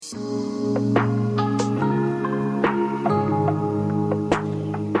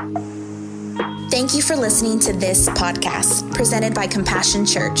you for listening to this podcast presented by Compassion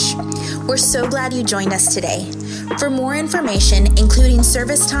Church. We're so glad you joined us today. For more information, including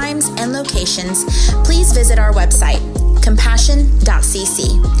service times and locations, please visit our website,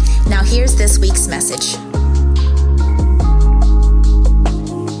 compassion.cc. Now here's this week's message.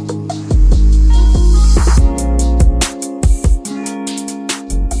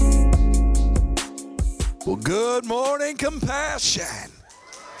 Well, good morning, Compassion.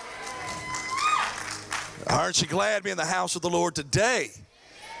 Aren't you glad to be in the house of the Lord today?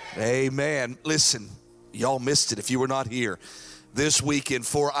 Amen. Listen, y'all missed it if you were not here this weekend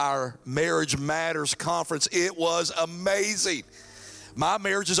for our Marriage Matters conference. It was amazing. My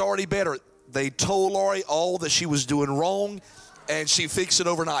marriage is already better. They told Lori all that she was doing wrong, and she fixed it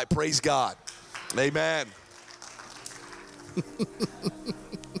overnight. Praise God. Amen.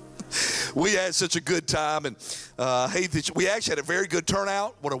 We had such a good time, and we actually had a very good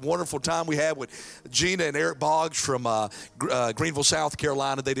turnout. What a wonderful time we had with Gina and Eric Boggs from Greenville, South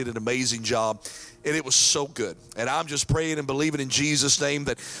Carolina. They did an amazing job, and it was so good. And I'm just praying and believing in Jesus' name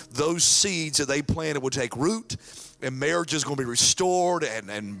that those seeds that they planted would take root, and marriage is going to be restored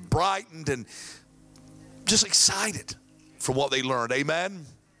and brightened, and just excited for what they learned. Amen?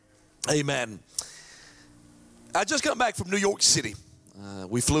 Amen. I just got back from New York City.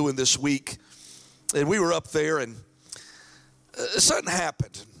 We flew in this week, and we were up there, and something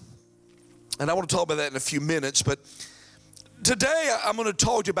happened. And I want to talk about that in a few minutes, but today I'm going to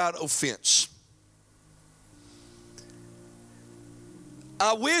talk to you about offense.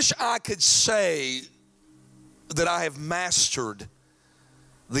 I wish I could say that I have mastered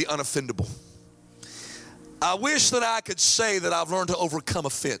the unoffendable. I wish that I could say that I've learned to overcome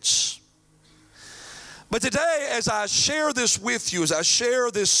offense. But today, as I share this with you, as I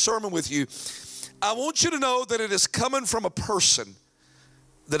share this sermon with you, I want you to know that it is coming from a person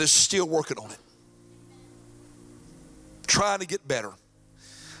that is still working on it, trying to get better.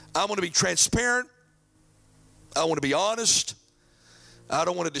 I want to be transparent. I want to be honest. I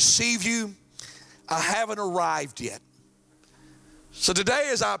don't want to deceive you. I haven't arrived yet. So today,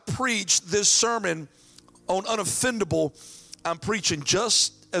 as I preach this sermon on unoffendable, I'm preaching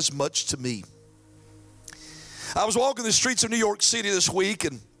just as much to me. I was walking the streets of New York City this week,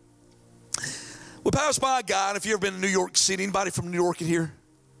 and we passed by a guy. And if you've ever been to New York City, anybody from New York in here?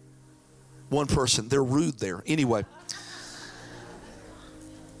 One person. They're rude there. Anyway,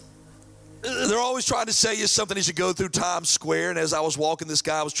 they're always trying to sell you something as you go through Times Square. And as I was walking, this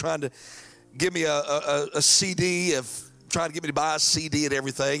guy was trying to give me a CD, trying to get me to buy a CD and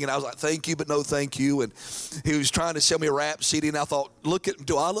everything. And I was like, thank you, but no thank you. And he was trying to sell me a rap CD. And I thought,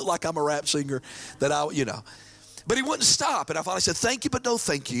 do I look like I'm a rap singer? But he wouldn't stop. And I finally said, thank you, but no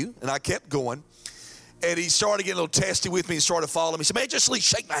thank you. And I kept going. And he started getting a little testy with me. He started following me. He said, man, just at least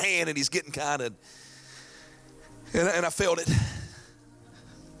shake my hand. And he's getting kind of, and I felt it.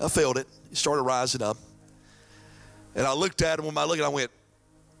 He started rising up. And I looked at him. When I looked, I went,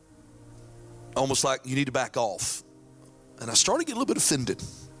 almost like, you need to back off. And I started getting a little bit offended.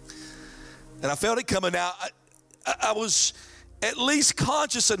 And I felt it coming out. I was at least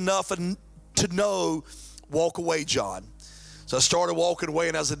conscious enough to know, walk away, John. So I started walking away,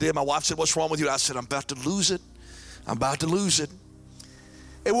 and as I did, my wife said, what's wrong with you? I said, I'm about to lose it.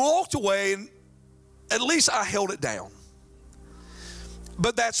 And we walked away, and at least I held it down.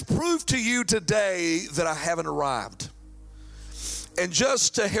 But that's proof to you today that I haven't arrived. And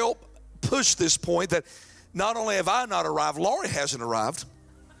just to help push this point that not only have I not arrived, Laurie hasn't arrived.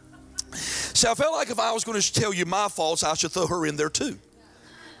 So I felt like if I was going to tell you my faults, I should throw her in there too.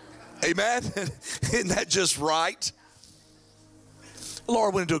 Amen? Isn't that just right?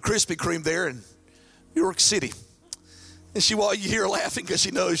 Laura went into a Krispy Kreme there in New York City. And you hear her laughing because she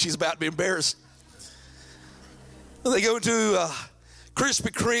knows she's about to be embarrassed. They go into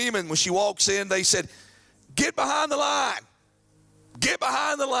Krispy Kreme, and when she walks in, they said, get behind the line. Get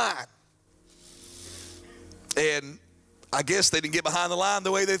behind the line. And I guess they didn't get behind the line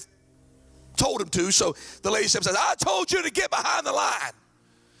the way they told them to. So the lady said, I told you to get behind the line.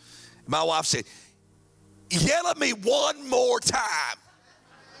 My wife said, yell at me one more time.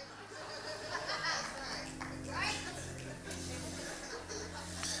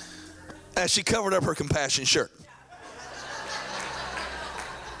 As she covered up her Compassion shirt.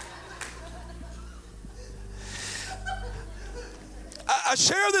 I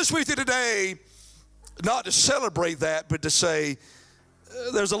share this with you today, not to celebrate that, but to say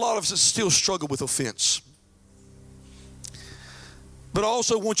there's a lot of us that still struggle with offense. But I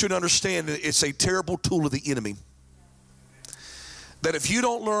also want you to understand that it's a terrible tool of the enemy. That if you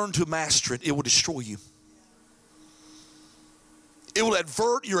don't learn to master it, it will destroy you. It will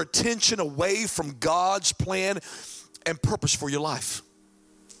divert your attention away from God's plan and purpose for your life.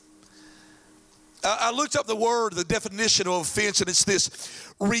 I looked up the definition of offense, and it's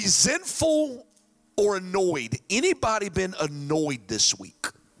this: resentful or annoyed. Anybody been annoyed this week?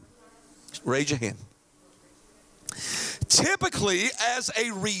 Raise your hand. Typically as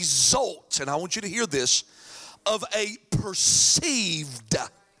a result, and I want you to hear this, of a perceived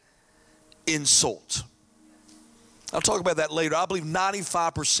insult. I'll talk about that later. I believe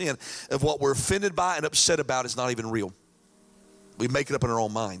 95% of what we're offended by and upset about is not even real. We make it up in our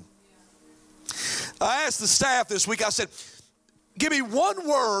own mind. I asked the staff this week, I said, give me one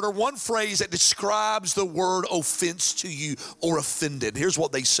word or one phrase that describes the word offense to you or offended. Here's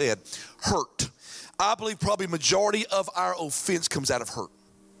what they said: hurt. I believe probably majority of our offense comes out of hurt.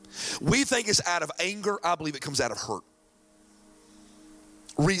 We think it's out of anger. I believe it comes out of hurt.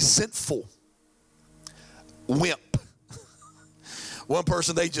 Resentful. Wimp. One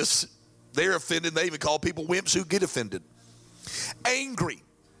person, they're offended. They even call people wimps who get offended. Angry.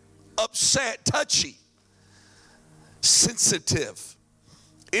 Upset. Touchy. Sensitive.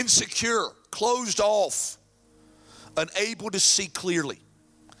 Insecure. Closed off. Unable to see clearly.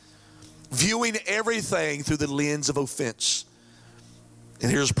 Viewing everything through the lens of offense.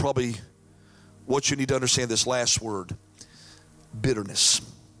 And here's probably what you need to understand, this last word: bitterness.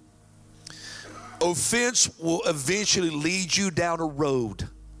 Offense will eventually lead you down a road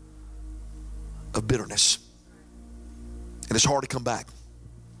of bitterness. And it's hard to come back.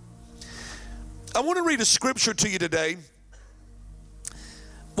 I want to read a scripture to you today.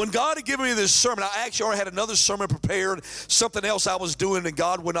 When God had given me this sermon, I actually already had another sermon prepared, something else I was doing, and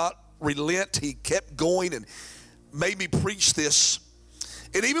God would not relent. He kept going and made me preach this.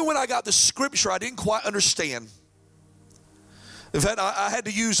 And even when I got the scripture, I didn't quite understand. In fact, I had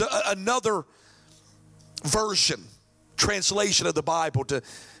to use another version, translation of the Bible to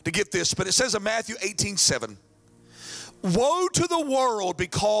get this. But it says in Matthew 18:7, woe to the world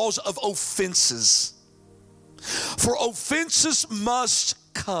because of offenses, for offenses must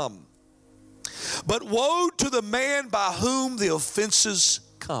come. But woe to the man by whom the offenses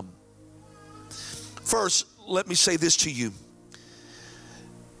come. First, let me say this to you.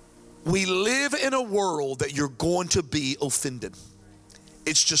 We live in a world that you're going to be offended.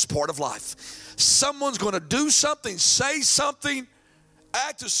 It's just part of life. Someone's going to do something, say something,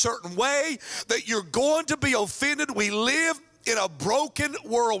 act a certain way that you're going to be offended. We live in a broken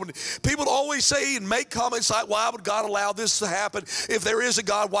world. People always say and make comments like, why would God allow this to happen? If there is a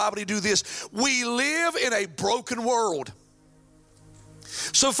God, why would he do this? We live in a broken world.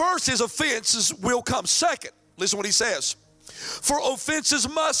 So first, his offenses will come. Second, listen to what he says. For offenses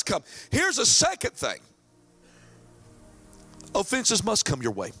must come. Here's a second thing. Offenses must come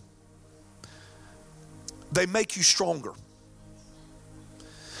your way. They make you stronger.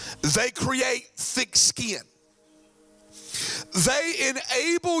 They create thick skin. They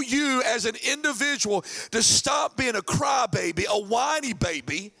enable you as an individual to stop being a crybaby, a whiny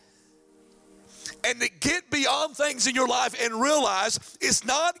baby, and to get beyond things in your life and realize it's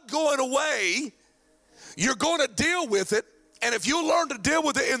not going away. You're going to deal with it. And if you learn to deal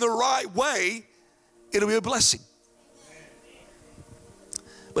with it in the right way, it'll be a blessing.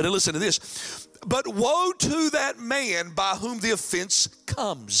 But listen to this. But woe to that man by whom the offense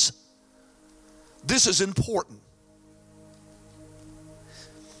comes. This is important.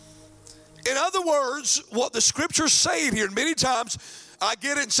 In other words, what the scripture's saying here, and many times I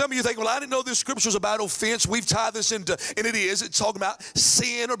get it, and some of you think, well, I didn't know this scripture was about offense. We've tied this into, and it is. It's talking about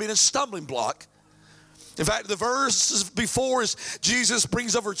sin or being a stumbling block. In fact, the verse before is Jesus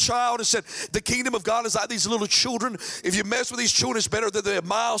brings over a child and said, the kingdom of God is like these little children. If you mess with these children, it's better that the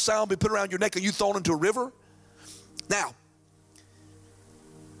mile sound be put around your neck and you thrown into a river. Now,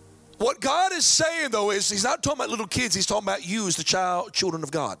 what God is saying, though, is he's not talking about little kids. He's talking about you as the children of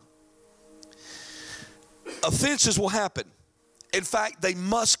God. Offenses will happen. In fact, they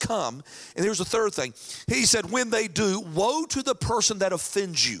must come. And here's the third thing. He said, when they do, woe to the person that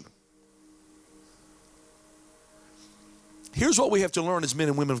offends you. Here's what we have to learn as men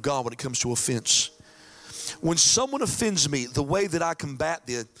and women of God when it comes to offense. When someone offends me, the way that I combat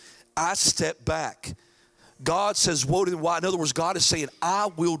it, I step back. God says, woe to them. Why? In other words, God is saying, I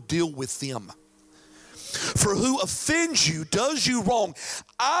will deal with them. For who offends you, does you wrong,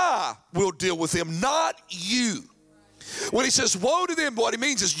 I will deal with them, not you. When he says, woe to them, what he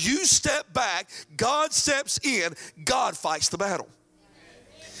means is you step back, God steps in, God fights the battle.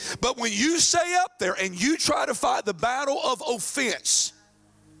 But when you stay up there and you try to fight the battle of offense,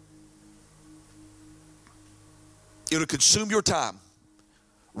 it'll consume your time,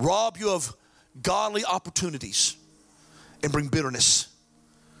 rob you of godly opportunities, and bring bitterness.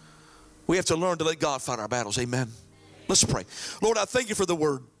 We have to learn to let God fight our battles. Amen. Let's pray. Lord, I thank you for the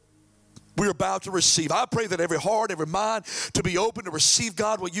word we're about to receive. I pray that every heart, every mind to be open to receive,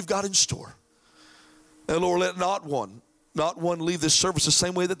 God, what you've got in store. And Lord, let not one leave this service the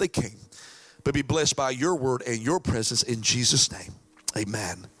same way that they came, but be blessed by your word and your presence in Jesus' name.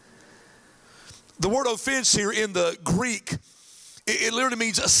 Amen. The word offense here in the Greek, it literally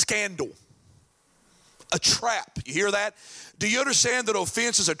means a scandal, a trap. You hear that? Do you understand that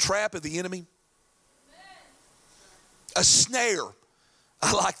offense is a trap of the enemy? A snare.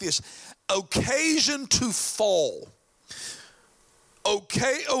 I like this. Occasion to fall.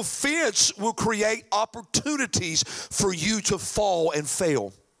 Okay, offense will create opportunities for you to fall and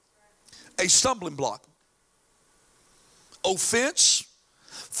fail. A stumbling block. Offense,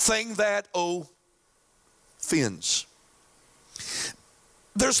 thing that offends.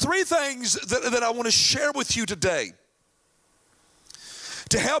 There's three things that I want to share with you today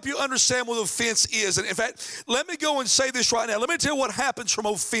to help you understand what offense is. And in fact, let me go and say this right now. Let me tell you what happens from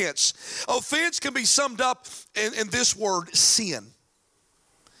offense. Offense can be summed up in this word, sin.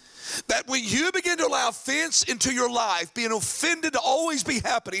 That when you begin to allow offense into your life, being offended to always be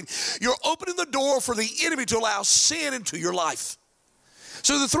happening, you're opening the door for the enemy to allow sin into your life.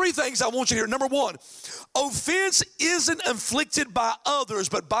 So the three things I want you to hear. Number one, offense isn't inflicted by others,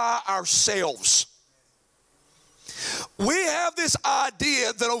 but by ourselves. We have this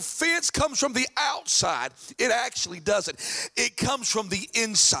idea that offense comes from the outside. It actually doesn't. It comes from the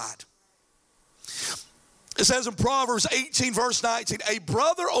inside. It says in Proverbs 18, verse 19, a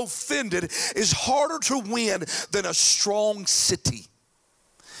brother offended is harder to win than a strong city.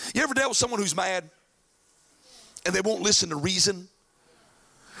 You ever dealt with someone who's mad and they won't listen to reason?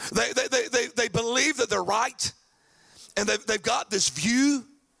 They believe that they're right, and they've got this view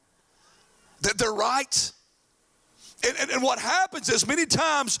that they're right. And what happens is many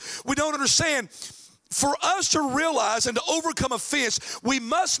times we don't understand. For us to realize and to overcome offense, we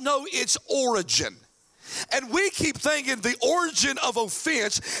must know its origin. And we keep thinking the origin of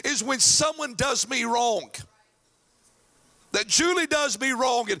offense is when someone does me wrong. That Julie does me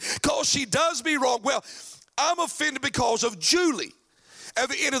wrong, and because she does me wrong, well, I'm offended because of Julie. At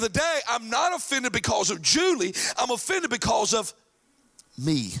the end of the day, I'm not offended because of Julie. I'm offended because of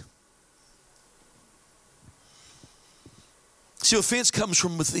me. See, offense comes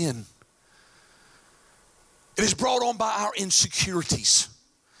from within. It is brought on by our insecurities,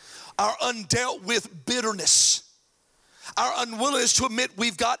 our undealt with bitterness, our unwillingness to admit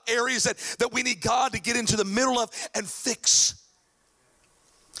we've got areas that we need God to get into the middle of and fix.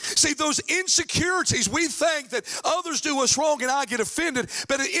 See, those insecurities, we think that others do us wrong and I get offended,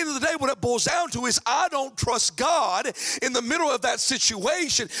 but at the end of the day, what it boils down to is I don't trust God in the middle of that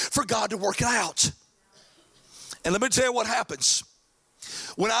situation for God to work it out. And let me tell you what happens.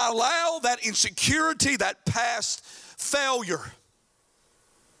 When I allow that insecurity, that past failure,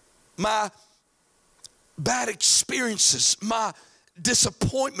 my bad experiences, my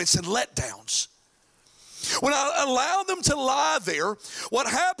disappointments and letdowns, when I allow them to lie there, what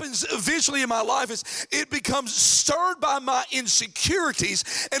happens eventually in my life is it becomes stirred by my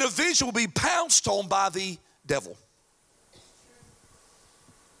insecurities and eventually will be pounced on by the devil.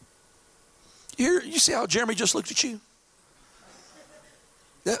 You see how Jeremy just looked at you?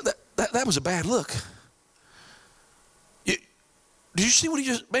 That was a bad look. Did you see what he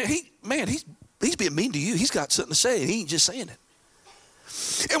just, he's being mean to you. He's got something to say and he ain't just saying it.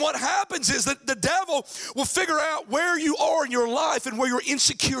 And what happens is that the devil will figure out where you are in your life and where your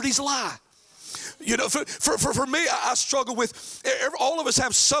insecurities lie. You know, for me, I struggle with, all of us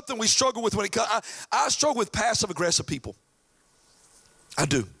have something we struggle with when it comes. I struggle with passive-aggressive people. I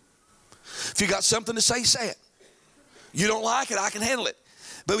do. If you got something to say, say it. You don't like it, I can handle it.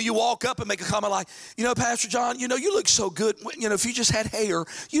 But when you walk up and make a comment like, you know, Pastor John, you know, you look so good. You know, if you just had hair,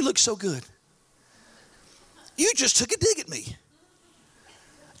 you look so good. You just took a dig at me.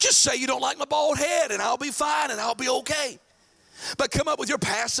 Just say you don't like my bald head and I'll be fine and I'll be okay. But come up with your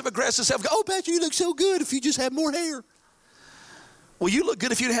passive-aggressive self. Go, oh, Pastor, you look so good if you just had more hair. Well, you look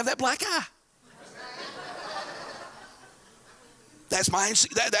good if you didn't have that black eye. That's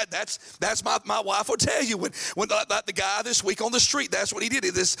my wife will tell you when the guy this week on the street, that's what he did.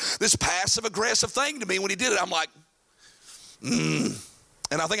 This passive-aggressive thing to me. When he did it, I'm like,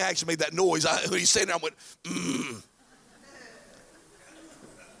 And I think I actually made that noise. When he said it, I went,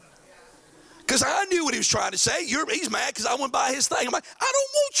 Because I knew what he was trying to say. He's mad because I went by his thing. I'm like, I don't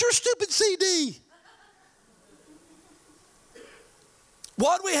want your stupid CD.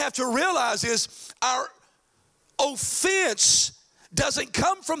 What we have to realize is our offense doesn't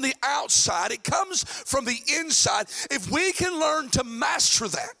come from the outside. It comes from the inside. If we can learn to master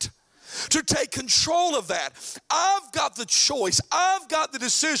that, to take control of that, I've got the choice, I've got the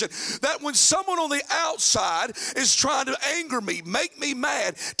decision that when someone on the outside is trying to anger me, make me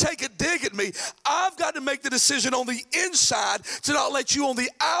mad, take a dig at me, I've got to make the decision on the inside to not let you on the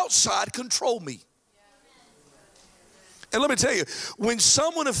outside control me. And let me tell you, when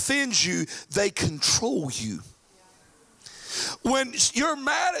someone offends you, they control you. When you're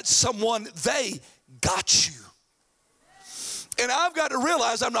mad at someone, they got you. And I've got to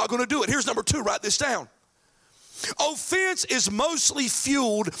realize I'm not going to do it. Here's number 2, write this down. Offense is mostly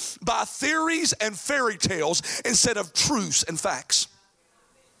fueled by theories and fairy tales instead of truths and facts.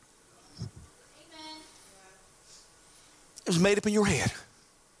 Amen. It was made up in your head.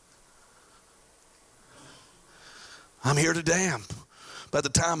 I'm here today. By the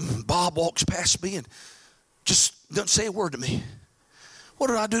time Bob walks past me and just doesn't say a word to me. What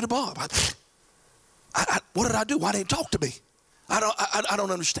did I do to Bob? What did I do? Why didn't he talk to me? I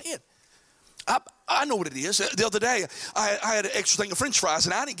don't understand. I know what it is. The other day, I had an extra thing of French fries,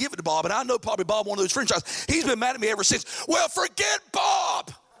 and I didn't give it to Bob, and I know probably Bob wanted those French fries. He's been mad at me ever since. Well, forget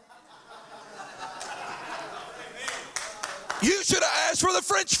Bob. You should have asked for the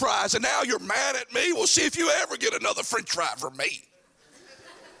French fries, and now you're mad at me. We'll see if you ever get another French fry from me.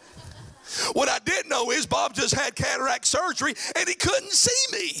 What I didn't know is Bob just had cataract surgery, and he couldn't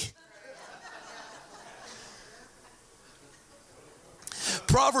see me.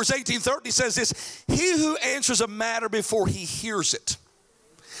 Proverbs 18:30 says this, he who answers a matter before he hears it,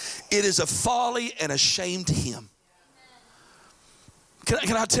 it is a folly and a shame to him.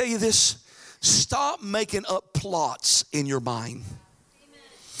 Can I tell you this? Stop making up plots in your mind.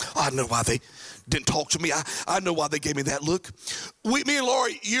 I know why they didn't talk to me. I know why they gave me that look. Me and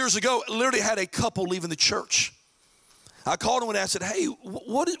Lori, years ago, literally had a couple leaving the church. I called them and I said, hey,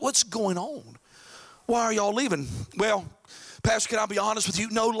 what's going on? Why are y'all leaving? Well, Pastor, can I be honest with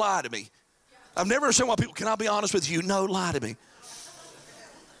you? No, lie to me. I've never understood why people, can I be honest with you? No, lie to me.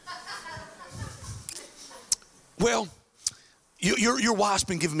 Well, your wife's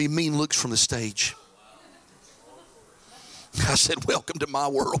been giving me mean looks from the stage. I said, welcome to my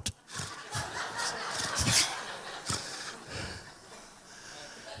world.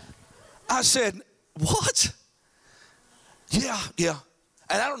 I said, what? Yeah.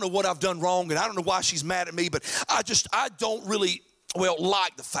 And I don't know what I've done wrong, and I don't know why she's mad at me, but I don't really,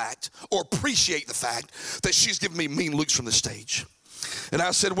 like the fact or appreciate the fact that she's giving me mean looks from the stage. And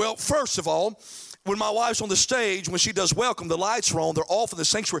I said, well, first of all, when my wife's on the stage, when she does welcome, the lights are on, they're off in the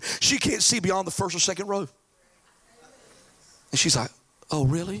sanctuary. She can't see beyond the first or second row. And she's like, oh,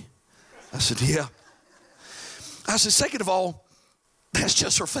 really? I said, yeah. I said, second of all, that's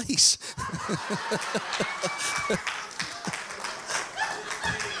just her face.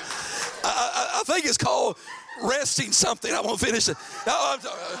 I think it's called resting something. I won't finish it. No,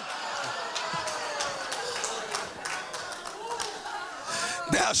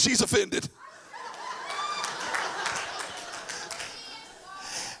 now she's offended.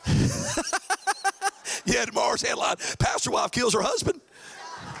 Yeah, tomorrow's headline, pastor wife kills her husband.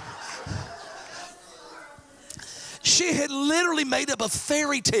 She had literally made up a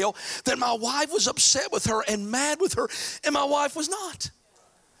fairy tale that my wife was upset with her and mad with her, and my wife was not.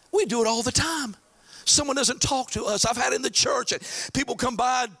 We do it all the time. Someone doesn't talk to us. I've had it in the church, and people come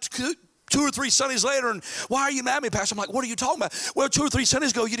by 2 or 3 Sundays later, and why are you mad at me, Pastor? I'm like, what are you talking about? Well, 2 or 3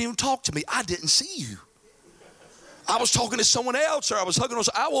 Sundays ago, you didn't even talk to me. I didn't see you. I was talking to someone else, or I was hugging on.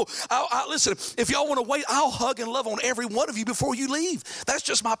 Listen, if y'all want to wait, I'll hug and love on every one of you before you leave. That's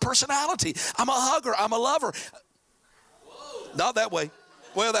just my personality. I'm a hugger. I'm a lover. Whoa. Not that way.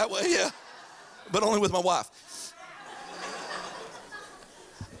 Well, that way, yeah. But only with my wife.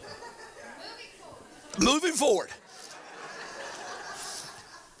 Moving forward.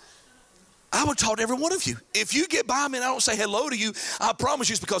 I would talk to every one of you. If you get by me and I don't say hello to you, I promise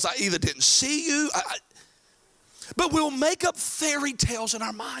you it's because I either didn't see you, but we'll make up fairy tales in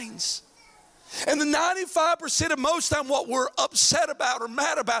our minds. And the 95% of most time what we're upset about or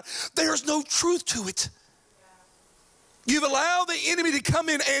mad about, there's no truth to it. You've allowed the enemy to come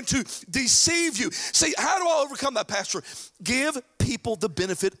in and to deceive you. See, how do I overcome that, Pastor? Give people the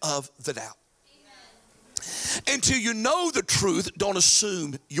benefit of the doubt. Amen. Until you know the truth, don't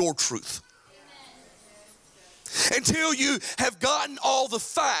assume your truth. Amen. Until you have gotten all the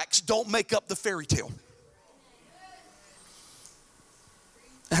facts, don't make up the fairy tale.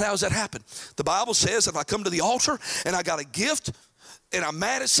 And how does that happen? The Bible says if I come to the altar and I got a gift and I'm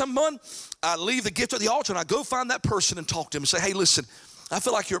mad at someone, I leave the gift at the altar and I go find that person and talk to him and say, hey, listen, I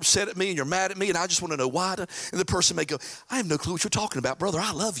feel like you're upset at me and you're mad at me and I just want to know why. And the person may go, I have no clue what you're talking about. Brother,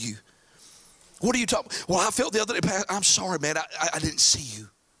 I love you. What are you talking? Well, I felt the other day, I'm sorry, man, I didn't see you.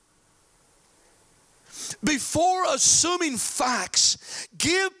 Before assuming facts,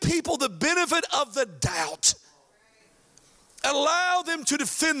 give people the benefit of the doubt. Allow them to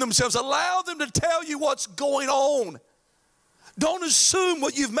defend themselves. Allow them to tell you what's going on. Don't assume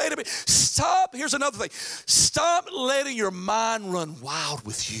what you've made of it. Stop. Here's another thing. Stop letting your mind run wild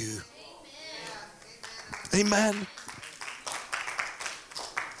with you. Amen.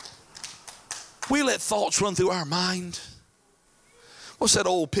 We let thoughts run through our mind. What's that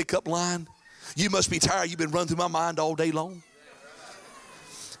old pickup line? You must be tired. You've been running through my mind all day long.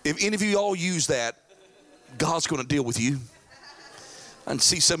 If any of you all use that, God's going to deal with you. I can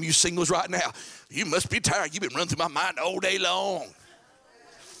see some of you singles right now. You must be tired. You've been running through my mind all day long.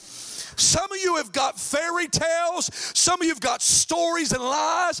 Some of you have got fairy tales. Some of you have got stories and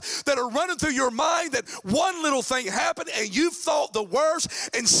lies that are running through your mind that one little thing happened and you thought the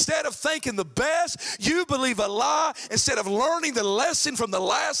worst. Instead of thinking the best, you believe a lie. Instead of learning the lesson from the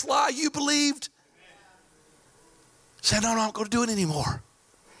last lie you believed. Say, no, I'm not going to do it anymore.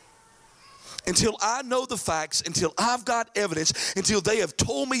 Until I know the facts, until I've got evidence, until they have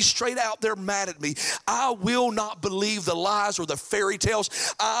told me straight out they're mad at me, I will not believe the lies or the fairy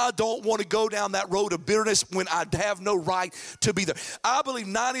tales. I don't want to go down that road of bitterness when I have no right to be there. I believe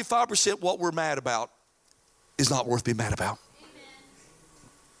 95% what we're mad about is not worth being mad about. Amen.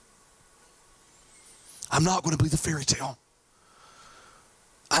 I'm not going to believe the fairy tale.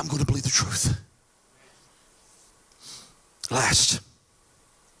 I'm going to believe the truth. Last.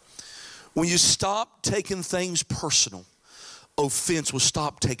 When you stop taking things personal, offense will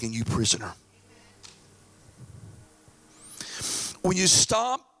stop taking you prisoner. When you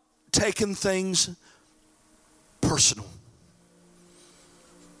stop taking things personal,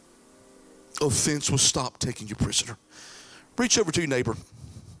 offense will stop taking you prisoner. Reach over to your neighbor.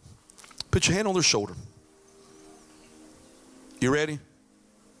 Put your hand on their shoulder. You ready?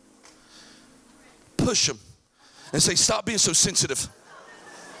 Push them and say, stop being so sensitive.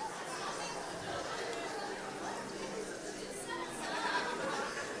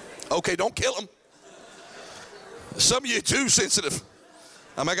 Okay, don't kill them. Some of you are too sensitive.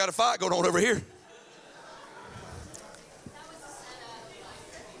 I got a fight going on over here.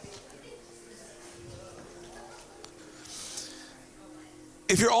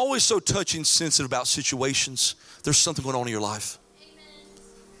 If you're always so touchy and sensitive about situations, there's something going on in your life.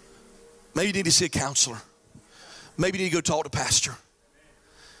 Maybe you need to see a counselor. Maybe you need to go talk to a pastor.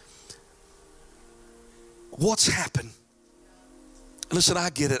 What's happened? Listen, I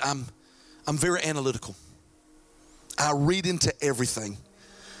get it. I'm very analytical. I read into everything.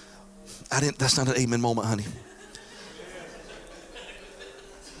 That's not an amen moment, honey.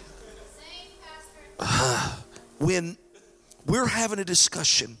 When we're having a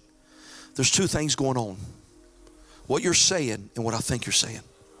discussion, there's two things going on. What you're saying and what I think you're saying.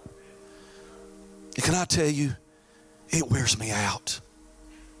 And can I tell you, it wears me out.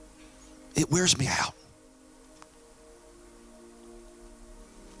 It wears me out.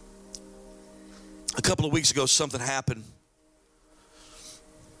 A couple of weeks ago, something happened.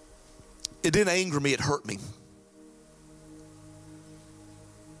 It didn't anger me, it hurt me.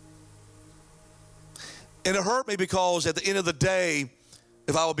 And it hurt me because at the end of the day,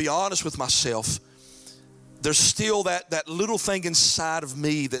 if I would be honest with myself, there's still that little thing inside of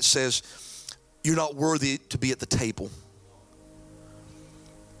me that says, you're not worthy to be at the table.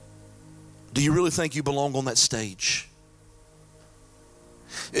 Do you really think you belong on that stage?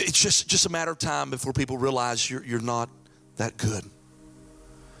 It's just a matter of time before people realize you're not that good.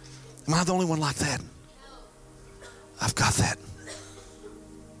 Am I the only one like that? I've got that.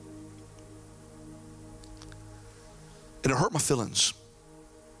 And it hurt my feelings.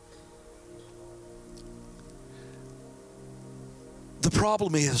 The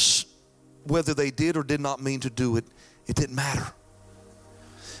problem is, whether they did or did not mean to do it, it didn't matter.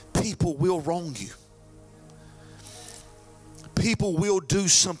 People will wrong you. People will do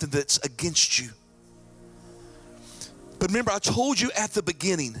something that's against you. But remember, I told you at the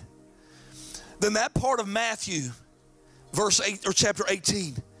beginning, then that part of Matthew, verse 8 or chapter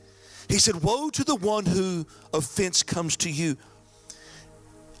 18, he said, woe to the one who offense comes to you.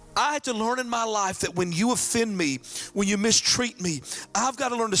 I had to learn in my life that when you offend me, when you mistreat me, I've got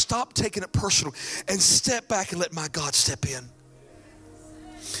to learn to stop taking it personal and step back and let my God step in.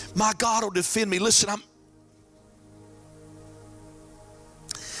 My God will defend me. Listen, I've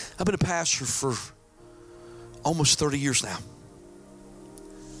been a pastor for almost 30 years now.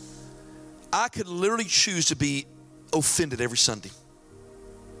 I could literally choose to be offended every Sunday.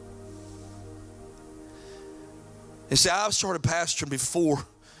 And see, I started pastoring before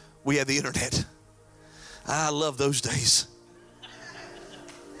we had the internet. I love those days.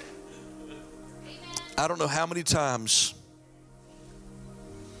 I don't know how many times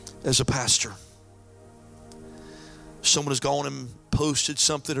as a pastor someone has gone and posted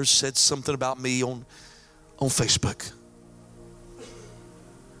something or said something about me on Facebook.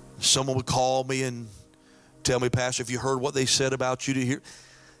 Someone would call me and tell me, Pastor, have you heard what they said about you to hear?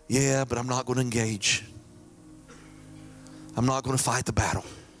 Yeah, but I'm not going to engage. I'm not going to fight the battle.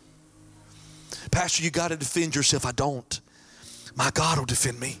 Pastor, you got to defend yourself. I don't. My God will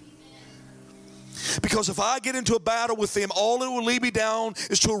defend me. Because if I get into a battle with them, all it will lead me down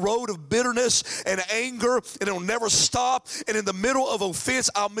is to a road of bitterness and anger, and it'll never stop. And in the middle of offense,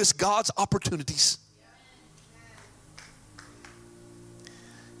 I'll miss God's opportunities.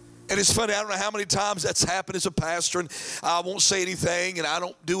 And it's funny, I don't know how many times that's happened as a pastor, and I won't say anything, and I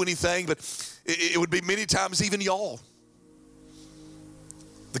don't do anything, but it would be many times even y'all.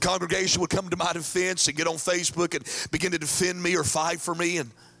 The congregation would come to my defense and get on Facebook and begin to defend me or fight for me.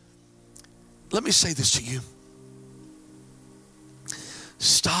 And let me say this to you.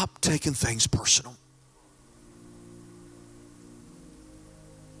 Stop taking things personal.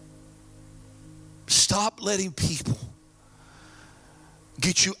 Stop letting people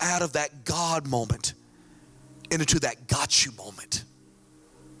get you out of that God moment and into that got you moment.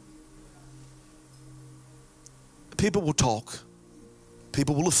 People will talk.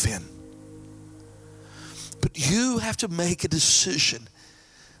 People will offend. But you have to make a decision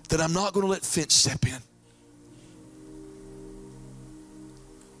that I'm not going to let fence step in.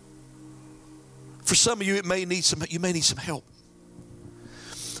 For some of you, you may need some help.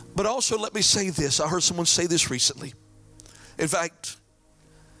 But also let me say this. I heard someone say this recently. In fact,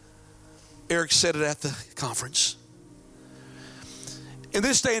 Eric said it at the conference. In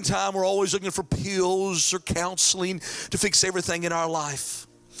this day and time, we're always looking for pills or counseling to fix everything in our life.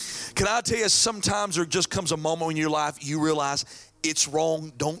 Can I tell you, sometimes there just comes a moment in your life you realize it's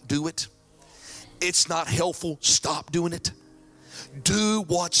wrong, don't do it. It's not helpful, stop doing it. Do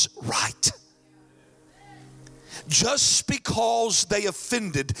what's right. Just because they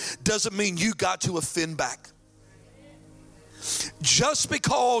offended doesn't mean you got to offend back. Just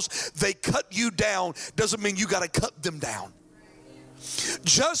because they cut you down doesn't mean you got to cut them down.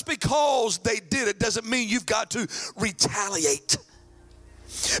 Just because they did it doesn't mean you've got to retaliate.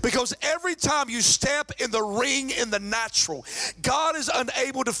 Because every time you step in the ring in the natural, God is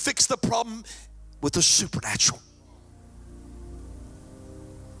unable to fix the problem with the supernatural.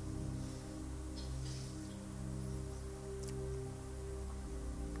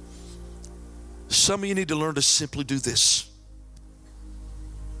 Some of you need to learn to simply do this.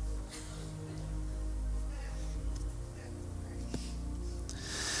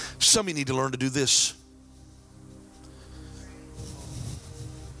 Some of you need to learn to do this.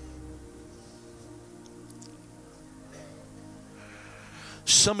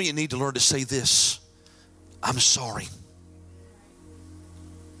 Some of you need to learn to say this. I'm sorry.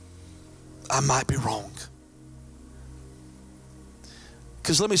 I might be wrong.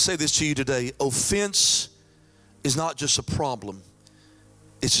 Because let me say this to you today. Offense is not just a problem.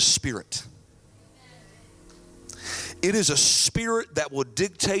 It's a spirit. It is a spirit that will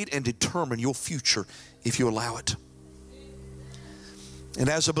dictate and determine your future if you allow it. And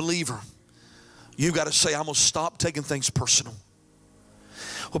as a believer, you've got to say, I'm going to stop taking things personal.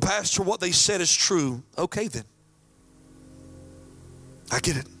 Well, Pastor, what they said is true. Okay, then. I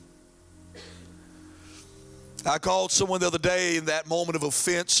get it. I called someone the other day in that moment of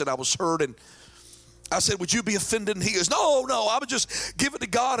offense, and I was hurt, and I said, would you be offended? And he goes, no, I would just give it to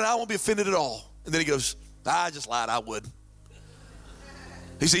God, and I won't be offended at all. And then he goes, I just lied, I would.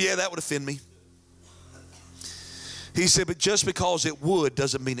 He said, yeah, that would offend me. He said, but just because it would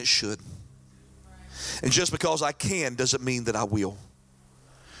doesn't mean it should. And just because I can doesn't mean that I will.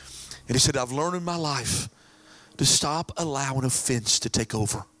 And he said, I've learned in my life to stop allowing offense to take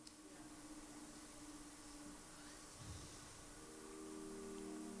over.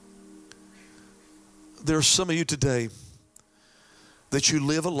 There are some of you today that you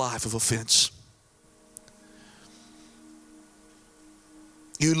live a life of offense.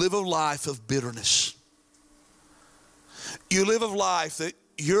 You live a life of bitterness. You live a life that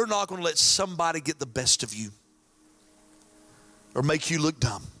you're not going to let somebody get the best of you or make you look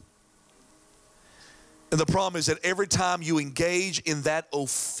dumb. And the problem is that every time you engage in that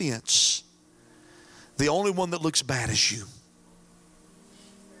offense, the only one that looks bad is you.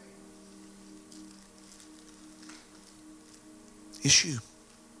 It's you.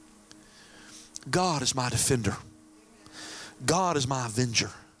 God is my defender. God is my avenger.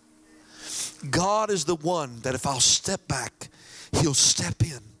 God is the one that if I'll step back, he'll step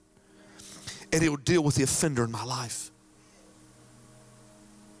in and he'll deal with the offender in my life.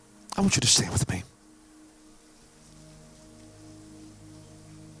 I want you to stand with me.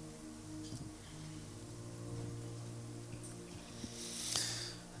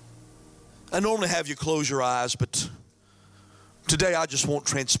 I normally have you close your eyes, but today I just want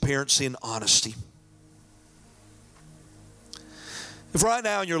transparency and honesty. If right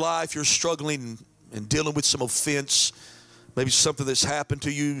now in your life you're struggling and dealing with some offense, maybe something that's happened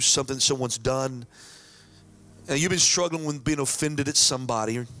to you, something that someone's done, and you've been struggling with being offended at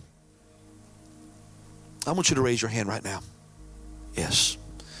somebody, I want you to raise your hand right now. Yes.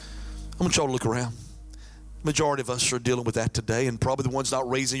 I want y'all to look around. The majority of us are dealing with that today, and probably the ones not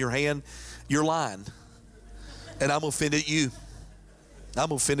raising your hand, you're lying. And I'm offended at you.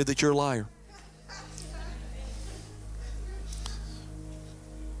 I'm offended that you're a liar.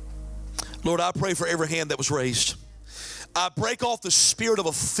 Lord, I pray for every hand that was raised. I break off the spirit of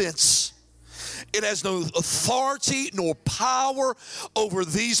offense. It has no authority nor power over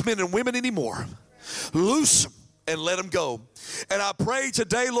these men and women anymore. Loose them and let them go. And I pray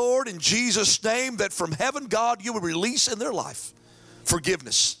today, Lord, in Jesus' name, that from heaven, God, you will release in their life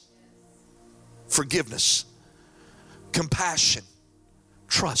forgiveness, compassion,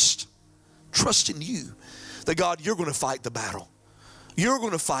 trust in you. That, God, you're going to fight the battle. You're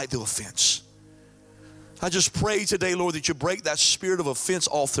going to fight the offense. I just pray today, Lord, that you break that spirit of offense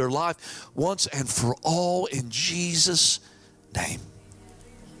off their life once and for all in Jesus' name.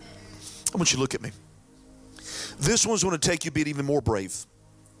 I want you to look at me. This one's going to take you being even more brave.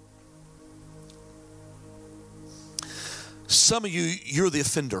 Some of you, you're the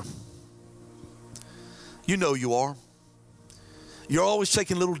offender. You know you are. You're always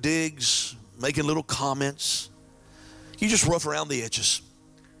taking little digs, making little comments. You just rough around the edges.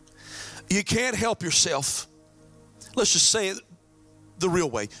 You can't help yourself. Let's just say it the real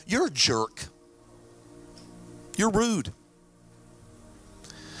way. You're a jerk. You're rude.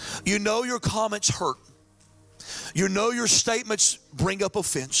 You know your comments hurt. You know your statements bring up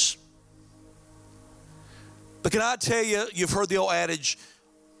offense. But can I tell you, you've heard the old adage,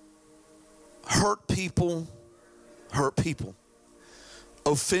 hurt people hurt people.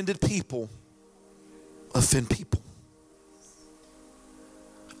 Offended people offend people.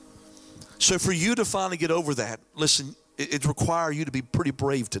 So for you to finally get over that, listen, it requires you to be pretty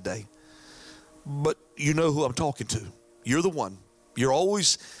brave today. But you know who I'm talking to. You're the one. You're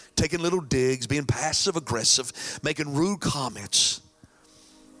always taking little digs, being passive aggressive, making rude comments.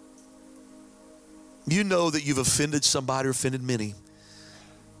 You know that you've offended somebody or offended many,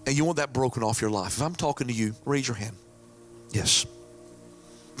 and you want that broken off your life. If I'm talking to you, raise your hand. Yes.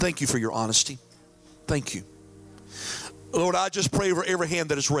 Thank you for your honesty. Thank you. Lord, I just pray over every hand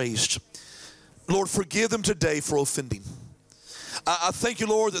that is raised. Lord, forgive them today for offending. I thank you,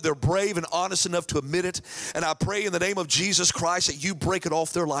 Lord, that they're brave and honest enough to admit it. And I pray in the name of Jesus Christ that you break it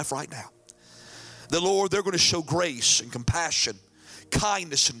off their life right now. That, Lord, they're going to show grace and compassion,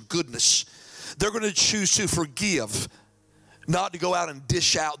 kindness and goodness. They're going to choose to forgive, not to go out and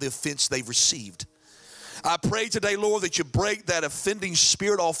dish out the offense they've received. I pray today, Lord, that you break that offending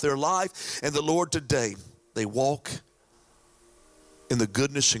spirit off their life. And the Lord, today, they walk in the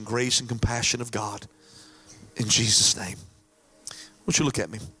goodness and grace and compassion of God. In Jesus' name. Won't you look at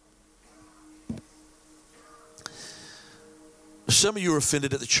me? Some of you are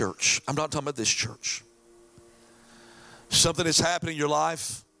offended at the church. I'm not talking about this church. Something has happened in your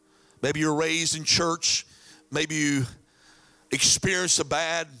life. Maybe you're raised in church. Maybe you experienced a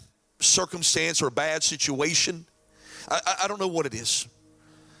bad circumstance or a bad situation. I don't know what it is.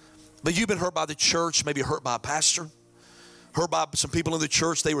 But you've been hurt by the church, maybe hurt by a pastor, hurt by some people in the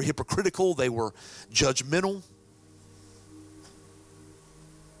church. They were hypocritical. They were judgmental.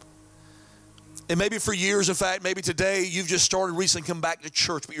 And maybe for years, in fact, maybe today, you've just started recently come back to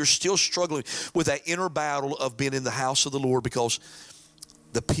church, but you're still struggling with that inner battle of being in the house of the Lord because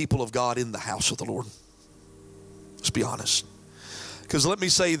the people of God in the house of the Lord. Let's be honest. Because let me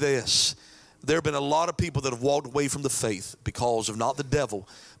say this. There have been a lot of people that have walked away from the faith because of not the devil,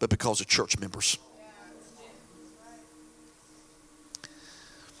 but because of church members.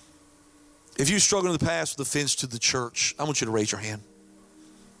 If you struggle in the past with offense to the church, I want you to raise your hand.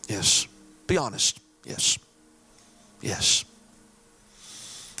 Yes. Be honest. Yes. Yes.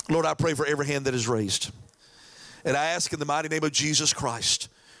 Lord, I pray for every hand that is raised. And I ask in the mighty name of Jesus Christ,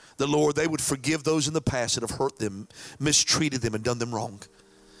 that, Lord, they would forgive those in the past that have hurt them, mistreated them, and done them wrong.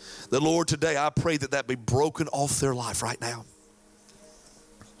 That, Lord, today I pray that that be broken off their life right now.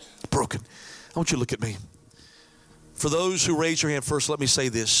 Broken. I want you to look at me. For those who raise your hand first, let me say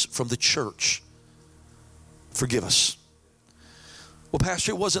this. From the church, forgive us. Well,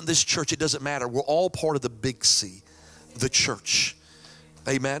 Pastor, it wasn't this church. It doesn't matter. We're all part of the big C, the church.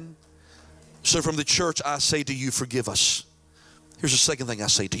 Amen? So from the church, I say to you, forgive us. Here's the second thing I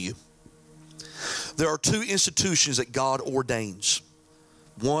say to you. There are two institutions that God ordains.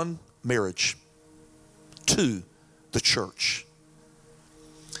 One, marriage. Two, the church.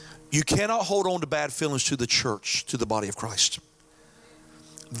 You cannot hold on to bad feelings to the church, to the body of Christ.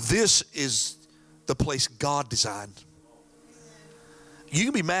 This is the place God designed. You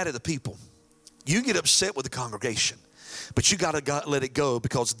can be mad at the people. You can get upset with the congregation. But you got to let it go,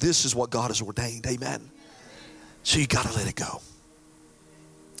 because this is what God has ordained. Amen. So you got to let it go.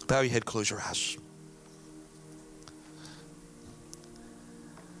 Bow your head, close your eyes.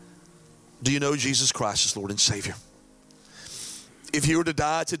 Do you know Jesus Christ as Lord and Savior? If you were to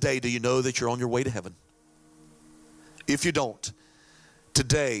die today, do you know that you're on your way to heaven? If you don't,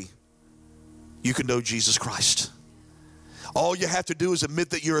 today you can know Jesus Christ. All you have to do is admit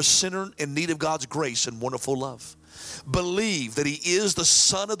that you're a sinner in need of God's grace and wonderful love. Believe that He is the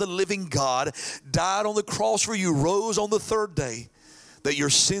Son of the living God, died on the cross for you, rose on the third day, that your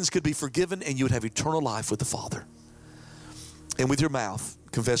sins could be forgiven and you would have eternal life with the Father. And with your mouth,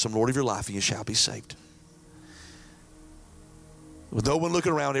 confess Him Lord of your life, and you shall be saved. With no one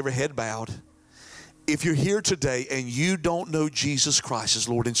looking around, every head bowed. If you're here today and you don't know Jesus Christ as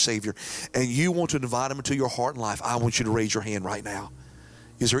Lord and Savior, and you want to invite Him into your heart and life, I want you to raise your hand right now.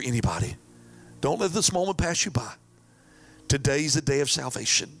 Is there anybody? Don't let this moment pass you by. Today's the day of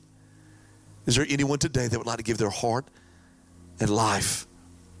salvation. Is there anyone today that would like to give their heart and life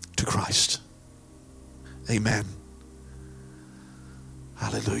to Christ? Amen.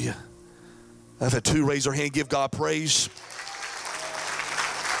 Hallelujah. I've had two raise their hand, give God praise.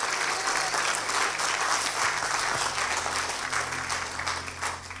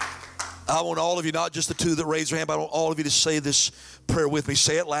 I want all of you, not just the two that raised their hand, but I want all of you to say this prayer with me.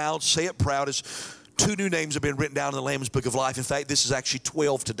 Say it loud, say it proud. As two new names have been written down in the Lamb's Book of Life. In fact, this is actually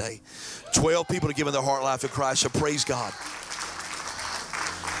 12 today. 12 people have given their heart and life to Christ, so praise God.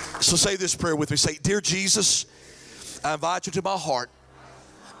 So say this prayer with me. Say, Dear Jesus, I invite you to my heart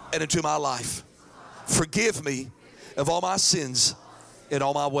and into my life. Forgive me of all my sins and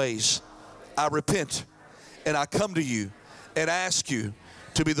all my ways. I repent and I come to you and ask you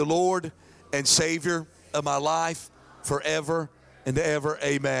to be the Lord and Savior of my life forever and ever.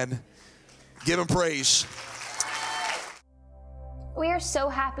 Amen. Give Him praise. We are so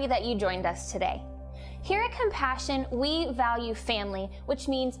happy that you joined us today. Here at Compassion, we value family, which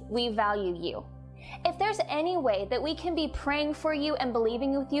means we value you. If there's any way that we can be praying for you and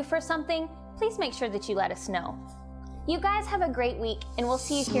believing with you for something, please make sure that you let us know. You guys have a great week, and we'll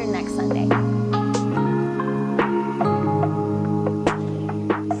see you here next Sunday.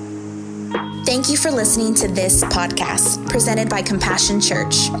 Thank you for listening to this podcast presented by Compassion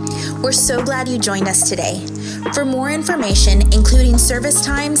Church. We're so glad you joined us today. For more information, including service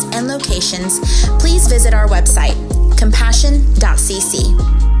times and locations, please visit our website,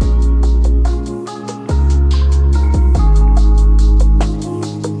 compassion.cc.